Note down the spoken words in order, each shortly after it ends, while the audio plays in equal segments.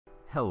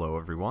Hello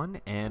everyone,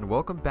 and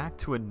welcome back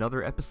to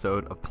another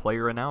episode of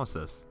Player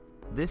Analysis.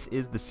 This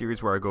is the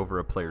series where I go over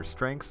a player's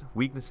strengths,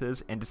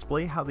 weaknesses, and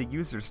display how they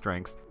use their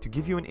strengths to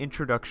give you an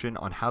introduction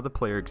on how the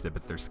player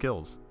exhibits their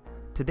skills.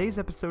 Today's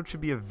episode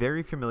should be a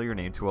very familiar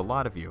name to a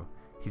lot of you.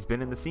 He's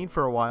been in the scene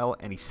for a while,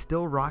 and he's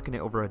still rocking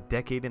it over a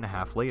decade and a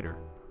half later.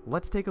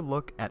 Let's take a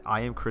look at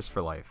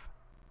iamchris4life.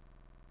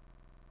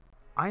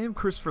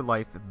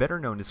 iamchris4life, better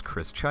known as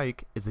Chris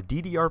Chike, is a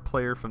DDR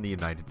player from the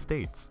United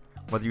States.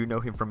 Whether you know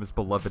him from his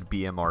beloved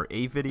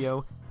BMRA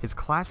video, his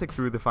classic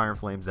Through the Fire and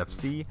Flames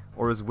FC,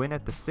 or his win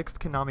at the 6th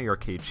Konami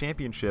Arcade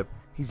Championship,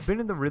 he's been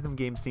in the rhythm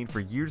game scene for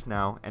years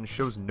now and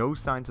shows no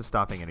signs of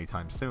stopping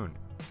anytime soon.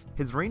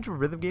 His range of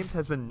rhythm games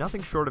has been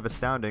nothing short of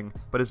astounding,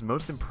 but his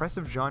most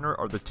impressive genre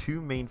are the two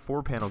main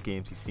 4-panel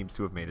games he seems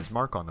to have made his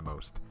mark on the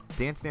most,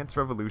 Dance Dance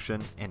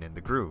Revolution and In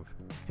the Groove.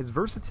 His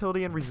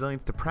versatility and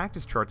resilience to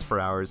practice charts for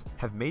hours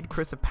have made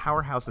Chris a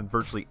powerhouse in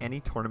virtually any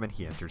tournament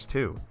he enters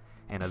too.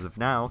 And as of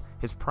now,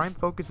 his prime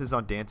focus is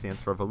on Dance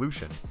Dance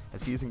Revolution,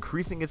 as he is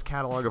increasing his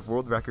catalog of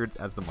world records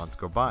as the months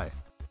go by.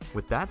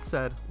 With that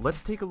said,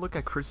 let's take a look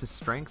at Chris's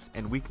strengths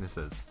and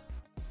weaknesses.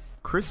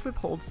 Chris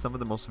withholds some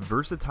of the most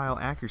versatile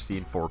accuracy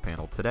in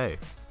 4-panel today.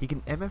 He can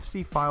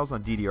MFC files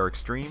on DDR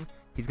Extreme,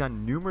 he's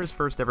gotten numerous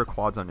first ever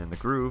quads on In the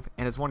Groove,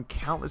 and has won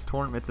countless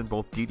tournaments in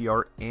both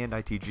DDR and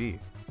ITG.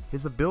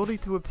 His ability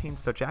to obtain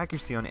such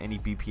accuracy on any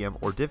BPM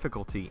or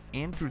difficulty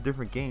and through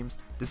different games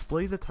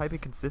displays a type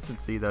of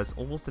consistency that is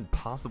almost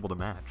impossible to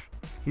match.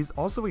 He's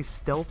also a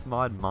stealth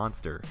mod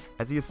monster,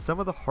 as he has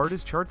some of the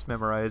hardest charts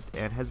memorized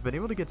and has been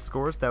able to get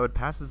scores that would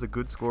pass as a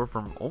good score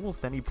from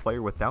almost any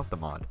player without the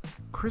mod.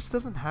 Chris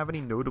doesn't have any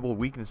notable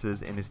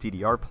weaknesses in his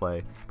DDR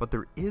play, but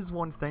there is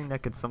one thing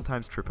that can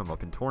sometimes trip him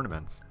up in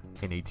tournaments.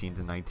 In 18s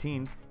and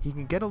 19s, he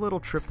can get a little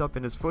tripped up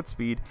in his foot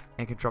speed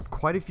and can drop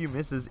quite a few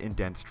misses in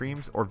dense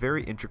streams or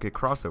very intricate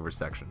crossover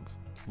sections.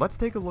 Let's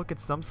take a look at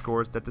some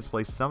scores that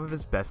display some of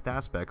his best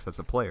aspects as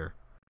a player.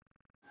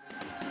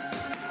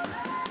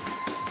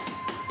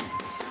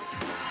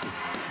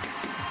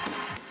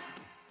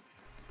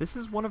 This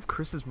is one of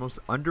Chris's most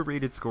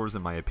underrated scores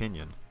in my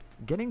opinion.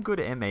 Getting good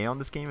MA on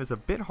this game is a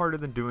bit harder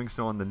than doing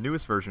so on the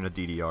newest version of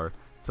DDR,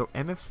 so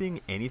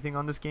MFCing anything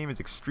on this game is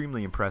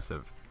extremely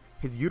impressive.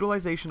 His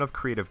utilization of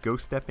creative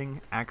ghost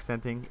stepping,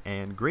 accenting,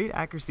 and great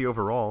accuracy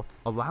overall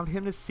allowed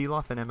him to seal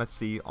off an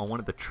MFC on one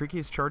of the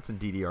trickiest charts in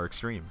DDR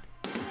Extreme.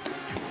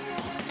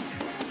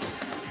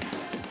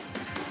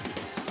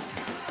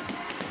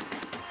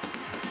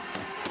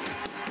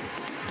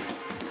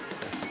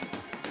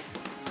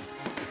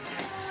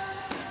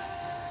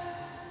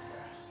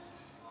 Yes.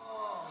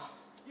 Oh,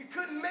 you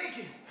couldn't make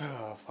it!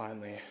 Oh,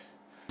 finally.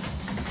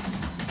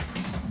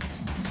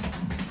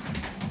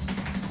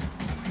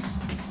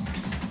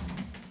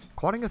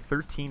 Quadding a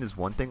 13 is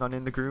one thing on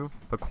In the Groove,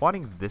 but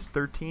quadding this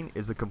 13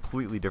 is a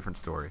completely different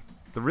story.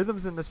 The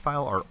rhythms in this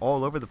file are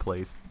all over the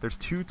place, there's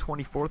two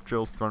 24th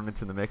drills thrown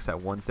into the mix at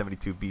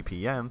 172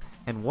 BPM,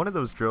 and one of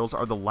those drills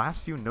are the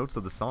last few notes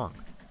of the song.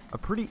 A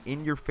pretty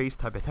in-your-face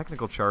type of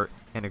technical chart,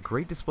 and a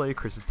great display of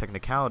Chris's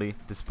technicality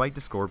despite the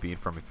score being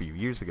from a few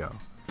years ago.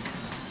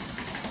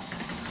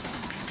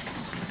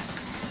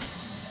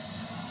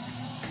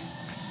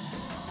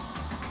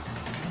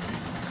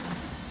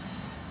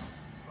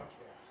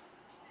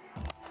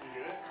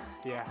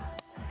 Yeah.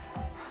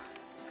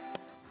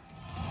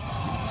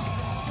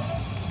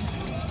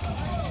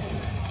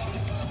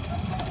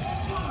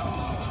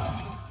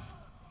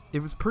 It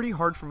was pretty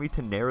hard for me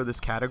to narrow this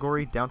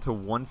category down to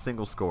one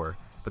single score,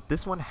 but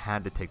this one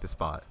had to take the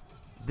spot.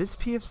 This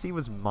PFC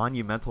was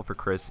monumental for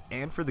Chris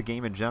and for the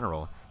game in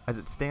general, as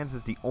it stands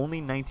as the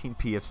only 19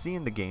 PFC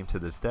in the game to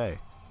this day.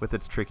 With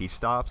its tricky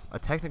stops, a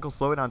technical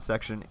slowdown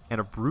section,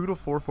 and a brutal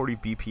 440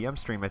 BPM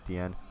stream at the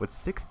end with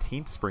 6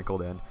 Tints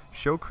sprinkled in,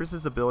 show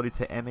Chris's ability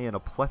to MA in a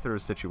plethora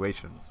of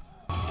situations.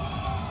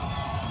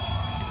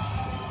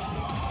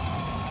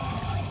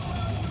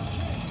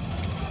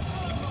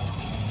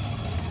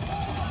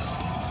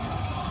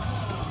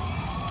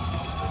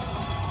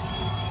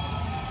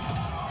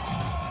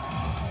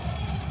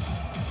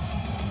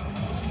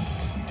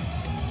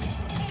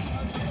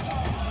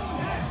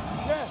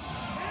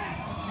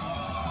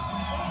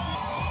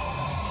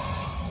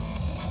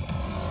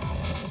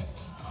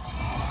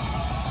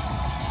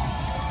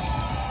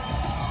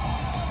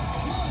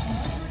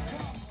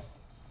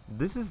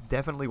 This is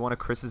definitely one of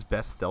Chris's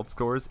best stealth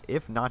scores,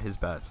 if not his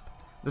best.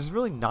 There's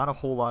really not a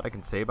whole lot I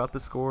can say about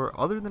this score,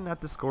 other than that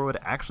this score would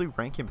actually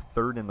rank him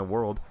 3rd in the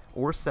world,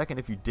 or 2nd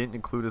if you didn't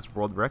include his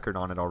world record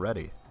on it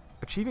already.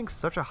 Achieving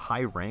such a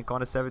high rank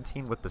on a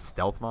 17 with the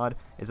stealth mod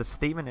is a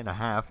statement and a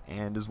half,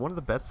 and is one of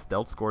the best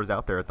stealth scores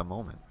out there at the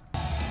moment.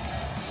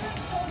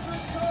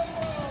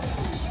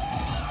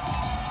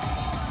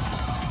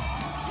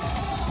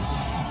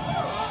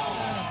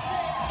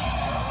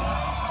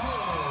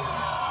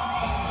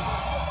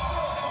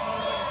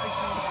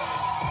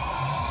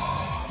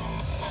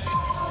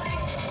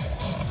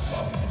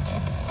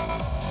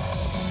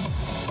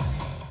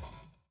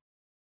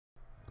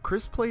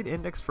 Chris played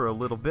Index for a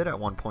little bit at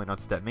one point on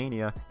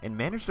Stepmania and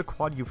managed to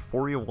quad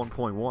Euphoria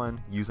 1.1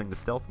 using the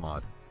stealth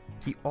mod.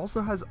 He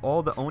also has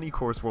all the Oni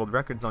course world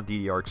records on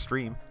DDR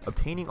Extreme,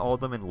 obtaining all of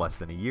them in less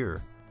than a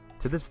year.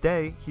 To this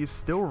day, he is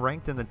still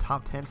ranked in the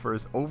top 10 for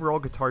his overall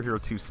Guitar Hero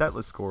 2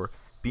 setlist score,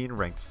 being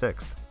ranked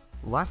 6th.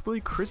 Lastly,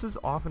 Chris is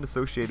often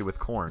associated with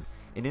Korn,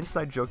 an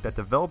inside joke that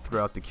developed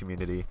throughout the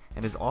community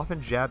and is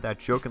often jabbed at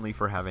jokingly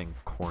for having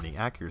corny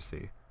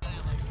accuracy.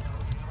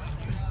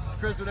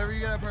 Chris, whenever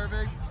you get it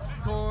perfect,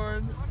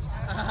 Korn.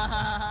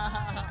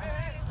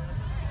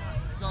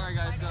 Sorry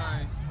guys,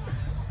 sorry.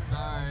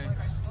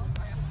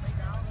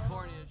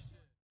 Corny as shit.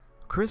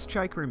 Chris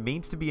Chaik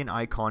remains to be an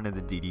icon in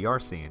the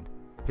DDR scene.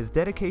 His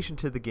dedication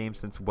to the game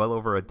since well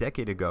over a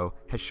decade ago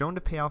has shown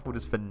to pay off with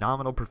his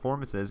phenomenal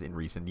performances in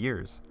recent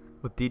years.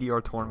 With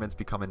DDR tournaments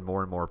becoming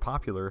more and more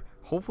popular,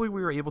 hopefully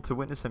we are able to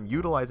witness him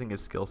utilizing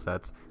his skill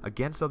sets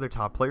against other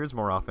top players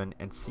more often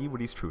and see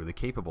what he's truly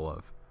capable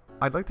of.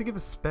 I'd like to give a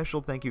special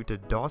thank you to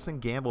Dawson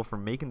Gamble for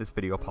making this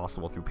video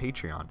possible through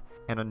Patreon,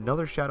 and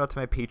another shout out to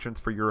my patrons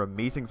for your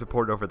amazing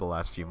support over the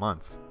last few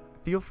months.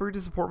 Feel free to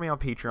support me on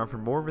Patreon for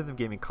more rhythm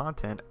gaming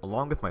content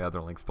along with my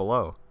other links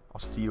below. I'll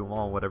see you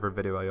all in whatever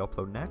video I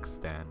upload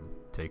next, and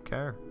take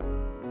care.